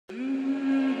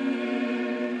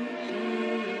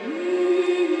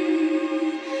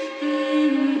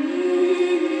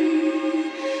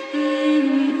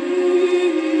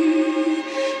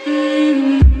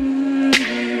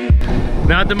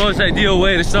the most ideal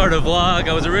way to start a vlog.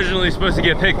 I was originally supposed to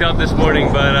get picked up this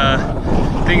morning, but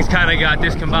things kind of got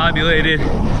discombobulated.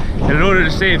 And in order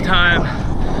to save time,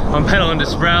 I'm pedaling to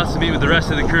Sprouts to meet with the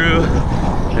rest of the crew,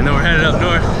 and then we're headed up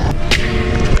north.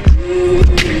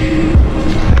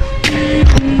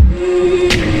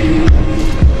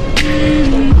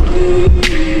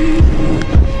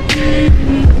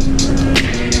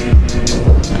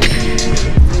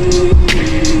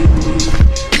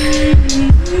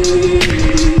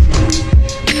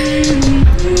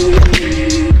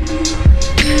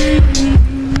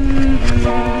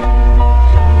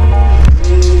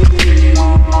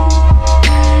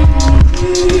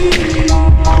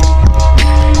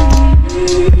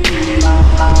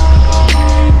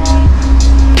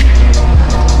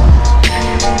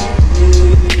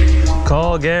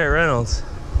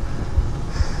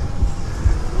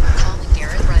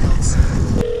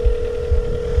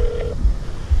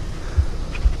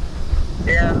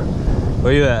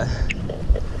 Where you at?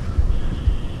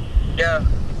 Yeah.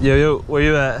 Yo, where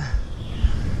you at?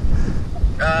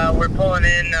 We're pulling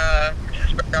in,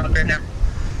 just right now.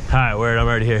 Alright, word, I'm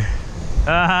already here.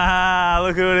 Ah,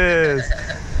 look who it is.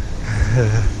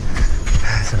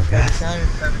 What's up, guys?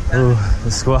 Ooh,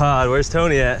 the squad. Where's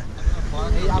Tony at?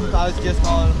 I was just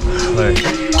calling. Where?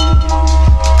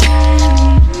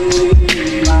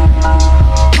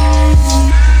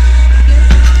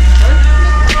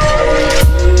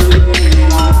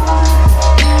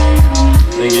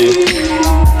 Thank you.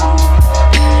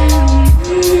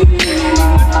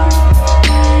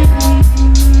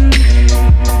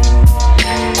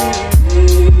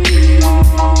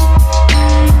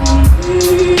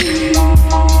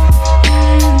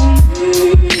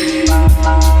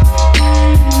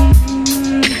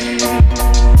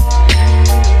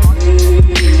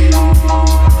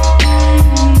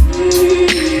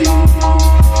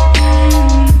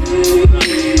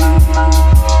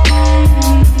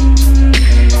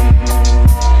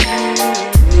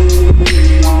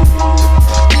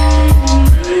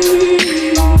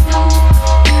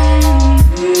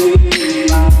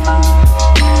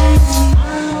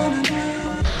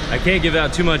 I can't give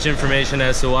out too much information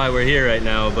as to why we're here right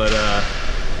now, but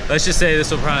let's just say this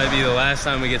will probably be the last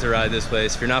time we get to ride this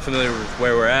place. If you're not familiar with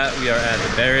where we're at, we are at the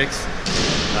Berrics.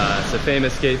 It's a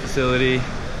famous skate facility,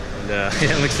 and yeah,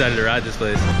 I'm excited to ride this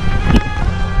place.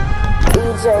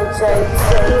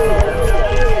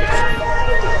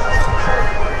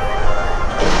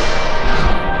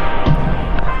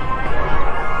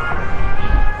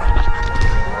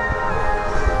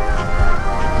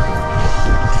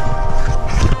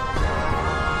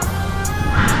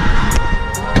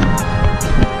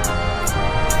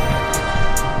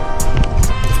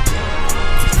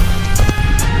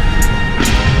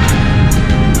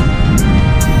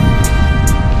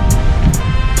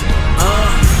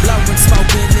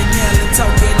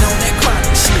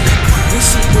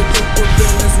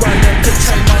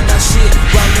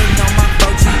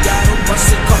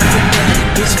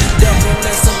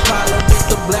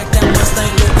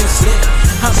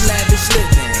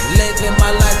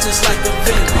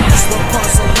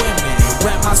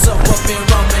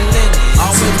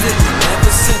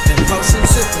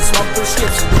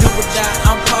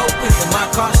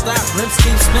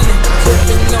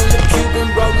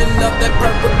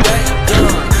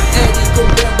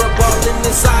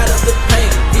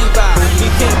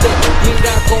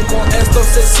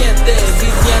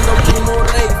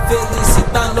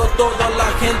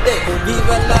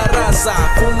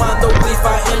 Fumando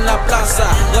rifa en la plaza,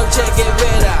 Young Che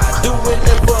Guevara, doing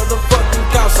it for the fucking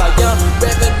causa. Young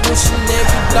revolutionary,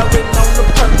 blowing on the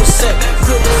purple set.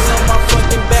 Put it on my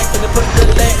fucking back and put the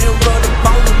Latin rudder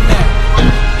bone in that.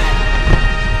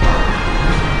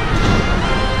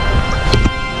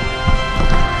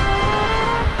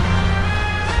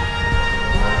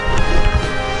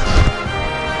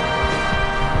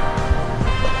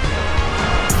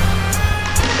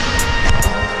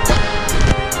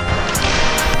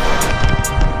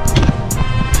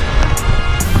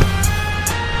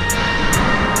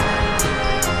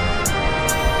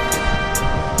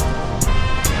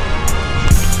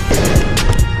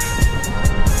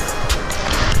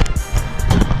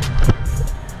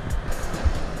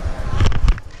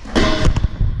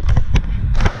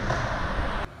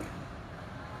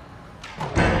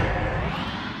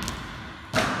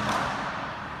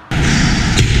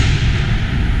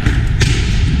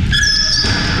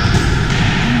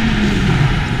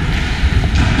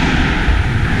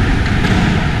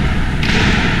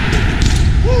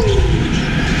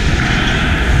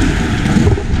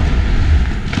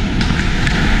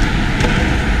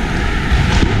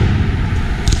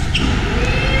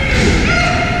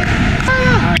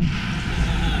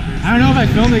 I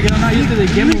filmed it, I'm not used to the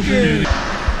gimbal.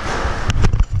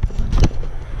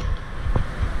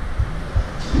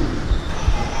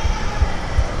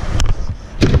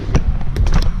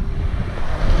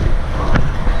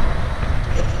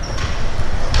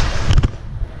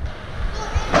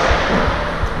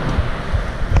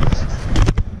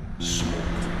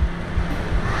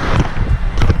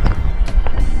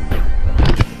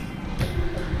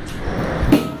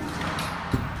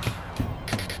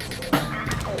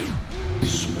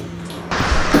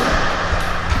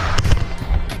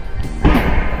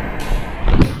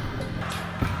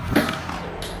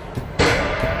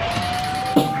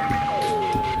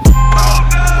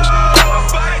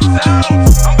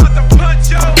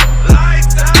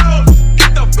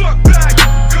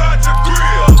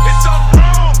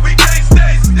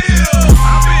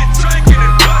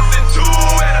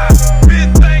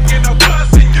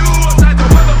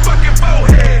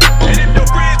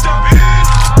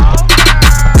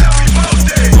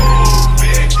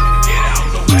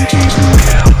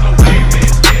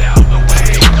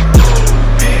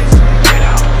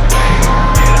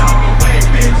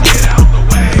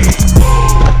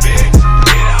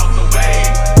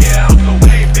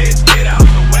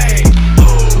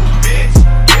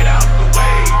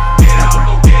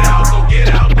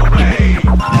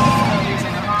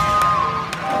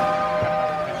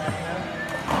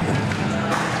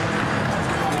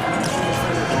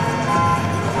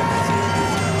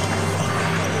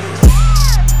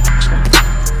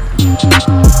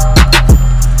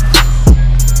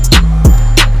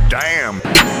 Damn.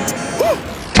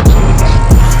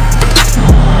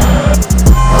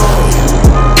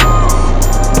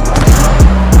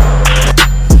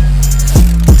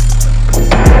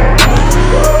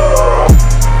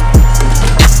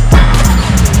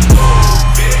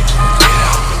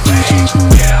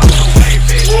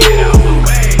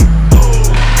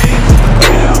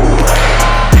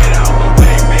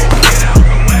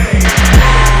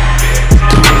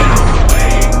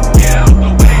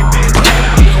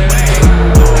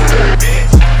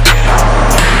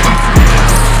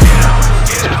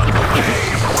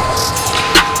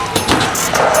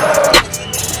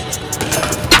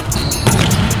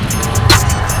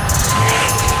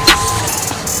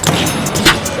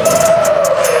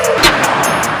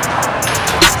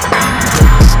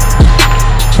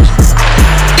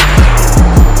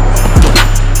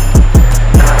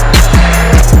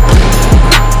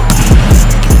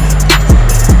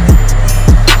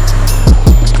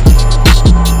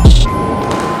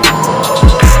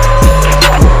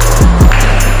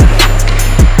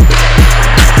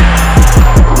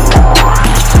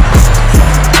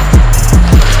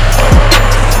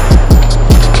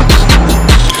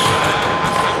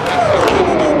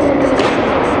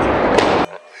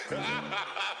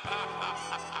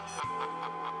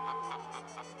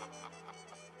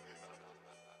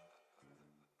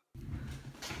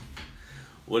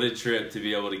 What a trip to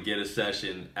be able to get a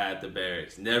session at the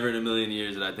Barracks. Never in a million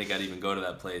years did I think I'd even go to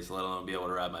that place, let alone be able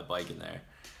to ride my bike in there.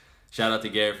 Shout out to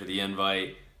Garrett for the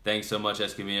invite. Thanks so much,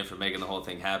 Escamilla, for making the whole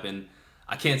thing happen.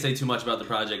 I can't say too much about the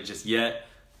project just yet,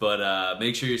 but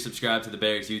make sure you're subscribed to the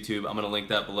Barracks YouTube. I'm going to link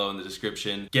that below in the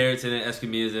description. Garrett's in it,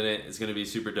 Escamilla's in it. It's going to be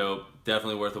super dope.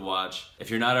 Definitely worth a watch. If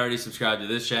you're not already subscribed to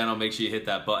this channel, make sure you hit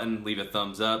that button, leave a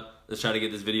thumbs up. Let's try to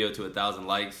get this video to 1,000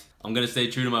 likes. I'm going to stay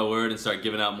true to my word and start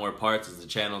giving out more parts as the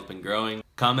channel's been growing.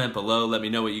 Comment below, let me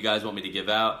know what you guys want me to give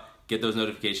out. Get those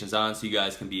notifications on so you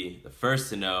guys can be the first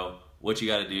to know what you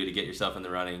got to do to get yourself in the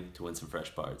running to win some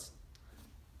fresh parts.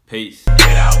 Peace.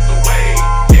 Get out the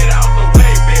way.